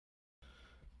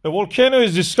A volcano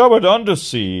is discovered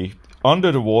undersea,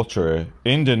 under the water,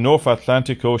 in the North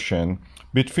Atlantic Ocean,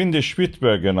 between the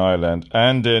Spitsbergen Island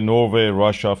and Norway,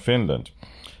 Russia, Finland.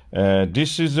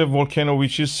 This is a volcano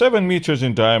which is 7 meters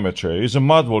in diameter. It's a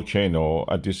mud volcano.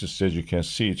 At this stage, you can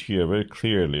see it here very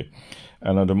clearly.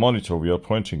 And on the monitor, we are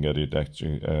pointing at it,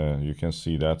 actually. You can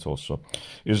see that also.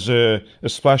 It's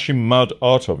splashing mud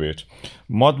out of it.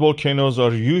 Mud volcanoes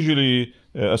are usually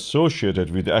associated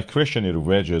with accretionary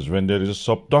wedges when there is a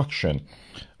subduction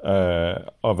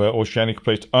of an oceanic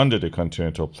plate under the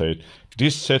continental plate.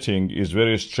 This setting is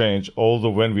very strange, although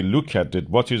when we look at it,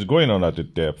 what is going on at the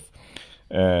depth,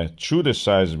 through the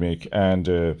seismic and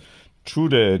through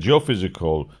the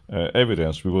geophysical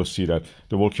evidence, we will see that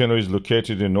the volcano is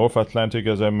located in North Atlantic,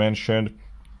 as I mentioned.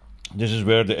 This is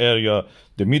where the area,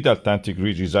 the mid-Atlantic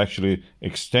ridge, is actually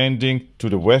extending to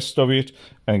the west of it,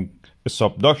 and a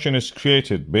subduction is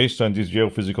created based on this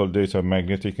geophysical data,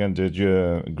 magnetic and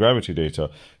gravity data.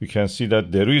 You can see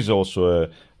that there is also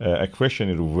a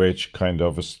accretionary wedge kind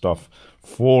of stuff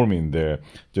forming there.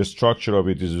 The structure of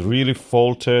it is really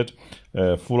faulted,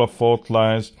 full of fault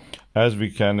lines, as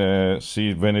we can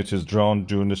see when it is drawn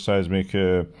during the seismic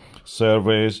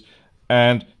surveys,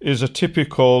 and is a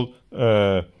typical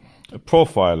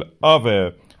profile of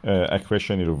a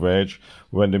accretionary wedge.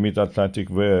 When the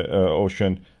mid-Atlantic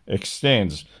Ocean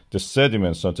extends, the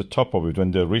sediments on the top of it,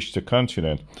 when they reach the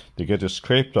continent, they get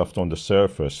scraped off on the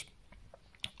surface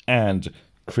and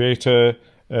create a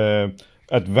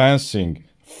advancing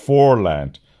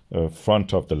foreland,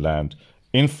 front of the land,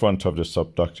 in front of the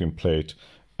subducting plate.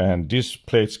 And these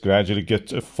plates gradually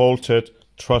get faulted,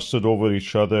 thrusted over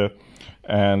each other,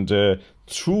 and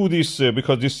through this,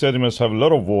 because these sediments have a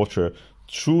lot of water,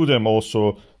 through them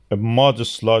also a mud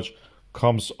sludge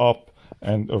comes up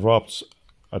and erupts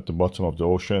at the bottom of the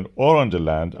ocean or on the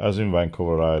land, as in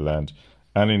Vancouver Island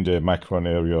and in the Makran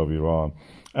area of Iran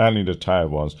and in the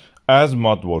Taiwans, as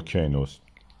mud volcanoes.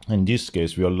 In this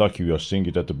case, we are lucky we are seeing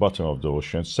it at the bottom of the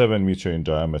ocean. 7 meters in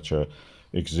diameter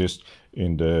exist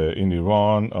in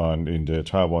Iran, and in the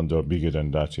Taiwan they're bigger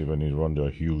than that. Even in Iran they're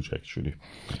huge, actually.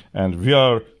 And we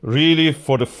are really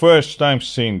for the first time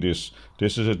seeing this.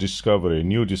 This is a discovery,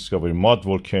 new discovery, mud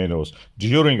volcanoes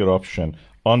during eruption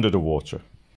under the water.